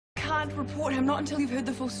can't report him, not until you've heard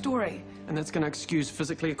the full story. And that's going to excuse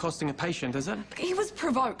physically accosting a patient, is it? He was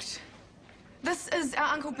provoked. This is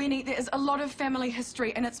our Uncle Benny. There is a lot of family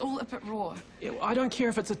history, and it's all a bit raw. Yeah, well, I don't care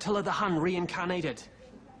if it's Attila the Hun reincarnated.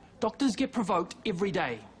 Doctors get provoked every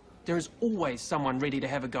day. There is always someone ready to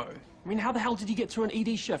have a go. I mean, how the hell did you get through an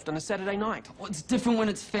ED shift on a Saturday night? Well, it's different when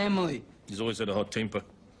it's family. He's always had a hot temper.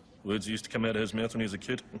 Words used to come out of his mouth when he was a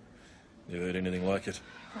kid. Never heard anything like it.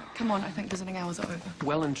 Right, come on, I think visiting hours are over.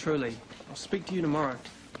 Well and truly. I'll speak to you tomorrow.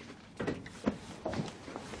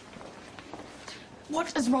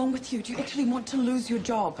 What is wrong with you? Do you actually want to lose your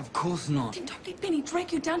job? Of course not. Then don't let Benny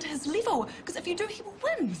drag you down to his level, because if you do, he will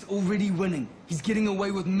win. He's already winning. He's getting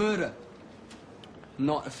away with murder.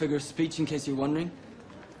 Not a figure of speech, in case you're wondering.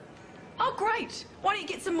 Oh, great. Why don't you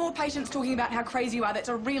get some more patients talking about how crazy you are? That's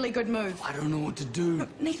a really good move. I don't know what to do. No,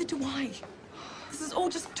 neither do I. This is all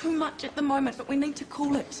just too much at the moment, but we need to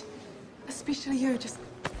cool it. Especially you. Just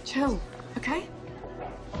chill, okay?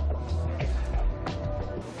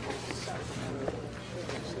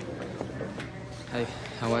 Hey,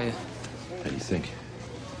 how are you? How do you think?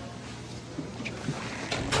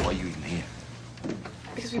 Why are you even here?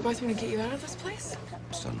 Because we both want to get you out of this place.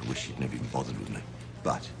 I'm starting to wish you'd never even bothered with me.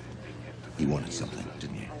 But you wanted something,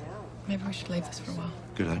 didn't you? Maybe we should leave this for a while.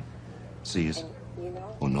 Good, eh? See us.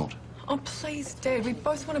 Or not. Oh, please, Dad. We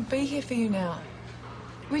both want to be here for you now.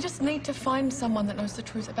 We just need to find someone that knows the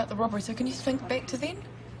truth about the robbery. So can you think back to then?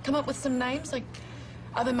 Come up with some names, like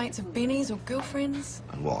other mates of Benny's or girlfriends?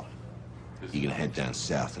 And what? You gonna head down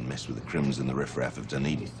south and mess with the crims and the riffraff of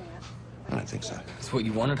Dunedin? I don't think so. It's what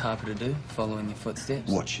you wanted Harper to do, follow in your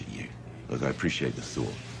footsteps. Watch it, you. Look, I appreciate the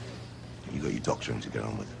thought. You got your doctoring to get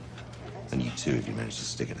on with. And you too, if you manage to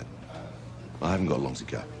stick at it. I haven't got long to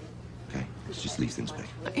go. Okay? Let's just leave things be.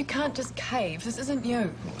 Look, you can't just cave. This isn't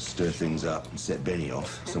you. Well, stir things up and set Benny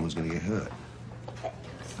off. Someone's gonna get hurt.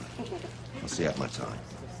 I'll see out my time.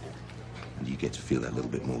 And you get to feel that little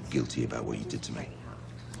bit more guilty about what you did to me.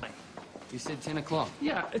 You said 10 o'clock.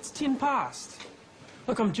 Yeah, it's 10 past.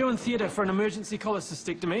 Look, I'm due in theatre for an emergency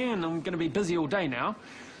cholecystectomy, and I'm going to be busy all day now.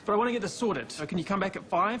 But I want to get this sorted. So can you come back at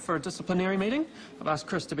 5 for a disciplinary meeting? I've asked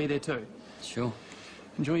Chris to be there too. Sure.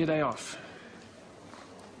 Enjoy your day off.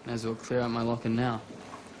 May as well clear out my locker now.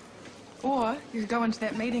 Or you could go into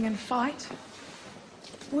that meeting and fight.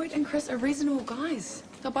 Boyd and Chris are reasonable guys.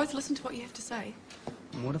 They'll both listen to what you have to say.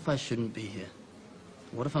 What if I shouldn't be here?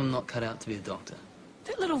 What if I'm not cut out to be a doctor?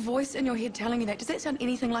 That little voice in your head telling you that, does that sound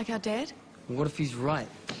anything like our dad? What if he's right?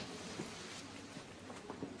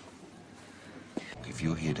 If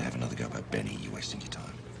you're here to have another go about Benny, you're wasting your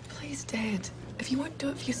time. Please, Dad. If you won't do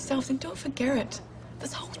it for yourself, then do it for Garrett.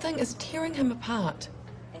 This whole thing is tearing him apart.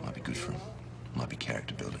 Might be good for him. Might be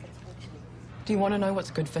character building. Do you want to know what's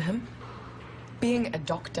good for him? Being a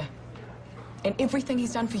doctor. And everything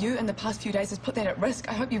he's done for you in the past few days has put that at risk.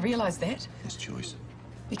 I hope you realise that. His choice.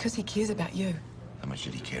 Because he cares about you. How much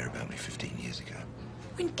did he care about me 15 years ago?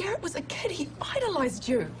 When Garrett was a kid, he idolised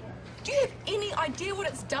you. Do you have any idea what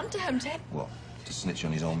it's done to him to have... What? To snitch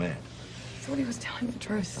on his old man? I thought he was telling the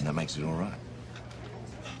truth. And that makes it all right.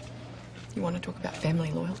 You want to talk about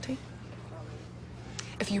family loyalty?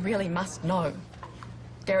 If you really must know,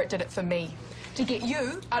 Garrett did it for me. To get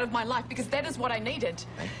you out of my life, because that is what I needed.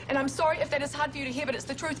 Hey. And I'm sorry if that is hard for you to hear, but it's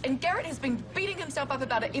the truth. And Garrett has been beating himself up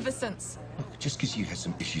about it ever since. Look, just because you had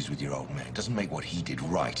some issues with your old man doesn't make what he did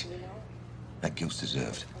right. That guilt's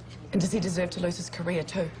deserved. And does he deserve to lose his career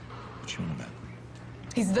too? What you on about?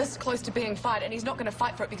 He's this close to being fired, and he's not going to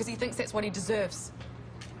fight for it because he thinks that's what he deserves.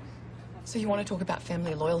 So you want to talk about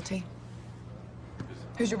family loyalty?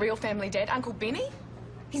 Who's your real family, Dad? Uncle Benny?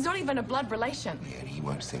 He's not even a blood relation. Yeah, and he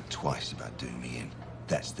won't think twice about doing me in.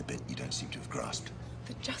 That's the bit you don't seem to have grasped.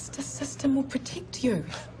 The justice system will protect you.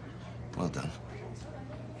 Well done.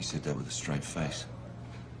 You said that with a straight face.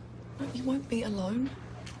 No, you won't be alone.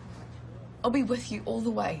 I'll be with you all the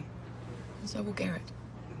way. And so will Garrett.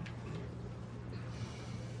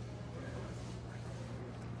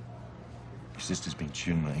 Your sister's been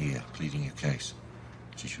tuning my ear, pleading your case.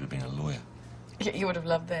 She should have been a lawyer. Yeah, you would have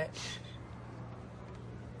loved that.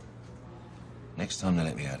 Next time they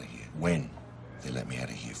let me out of here, when they let me out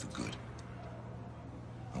of here for good,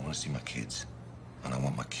 I want to see my kids. And I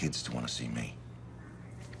want my kids to want to see me.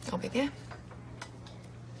 I'll be there.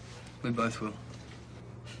 We both will.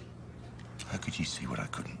 How could you see what I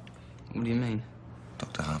couldn't? What do you mean?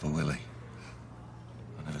 Dr. Harper Willie.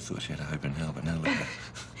 I never thought she had a hope in hell, but now look at her.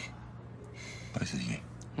 Both of you.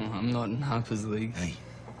 Well, I'm not in Harper's league. Hey,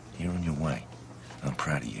 you're on your way. I'm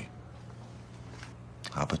proud of you.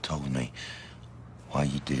 Harper told me why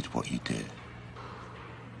you did what you did.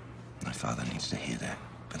 My father needs to hear that.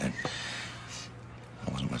 But then,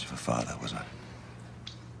 I wasn't much of a father. father, was I?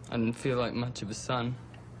 I didn't feel like much of a son.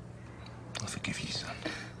 I forgive you, son.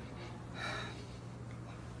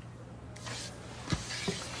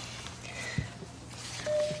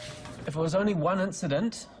 If it was only one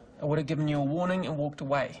incident, I would have given you a warning and walked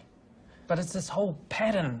away. But it's this whole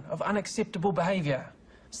pattern of unacceptable behaviour.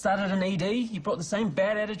 Started in ED, you brought the same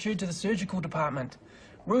bad attitude to the surgical department.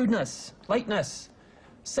 Rudeness, lateness,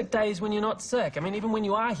 sick days when you're not sick. I mean, even when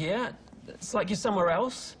you are here, it's like you're somewhere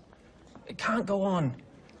else. It can't go on.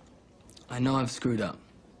 I know I've screwed up.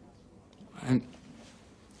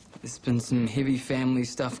 There's been some heavy family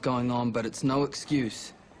stuff going on, but it's no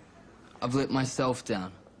excuse. I've let myself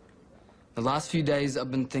down. The last few days I've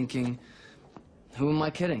been thinking, who am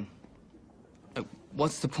I kidding?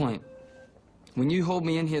 What's the point? When you hauled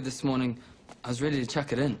me in here this morning, I was ready to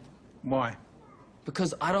chuck it in. Why?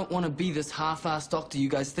 Because I don't want to be this half-assed doctor you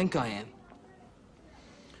guys think I am.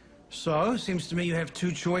 So, seems to me you have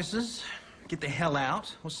two choices. Get the hell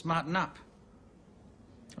out or smarten up.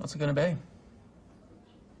 What's it going to be?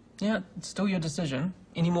 Yeah, it's still your decision.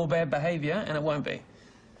 Any more bad behaviour, and it won't be.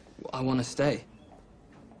 I want to stay.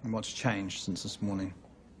 And what's changed since this morning?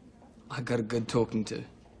 I got a good talking to.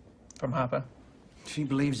 From Harper. She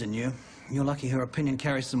believes in you. You're lucky her opinion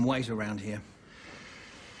carries some weight around here.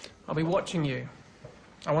 I'll be watching you.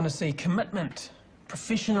 I want to see commitment,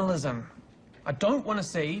 professionalism. I don't want to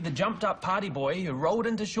see the jumped-up party boy who rolled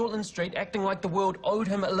into Shortland Street acting like the world owed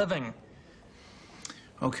him a living.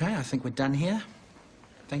 Okay, I think we're done here.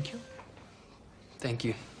 Thank you. Thank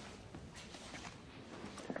you.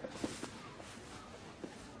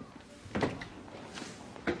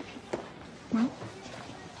 Well?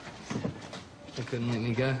 They couldn't let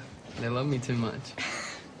me go. They love me too much.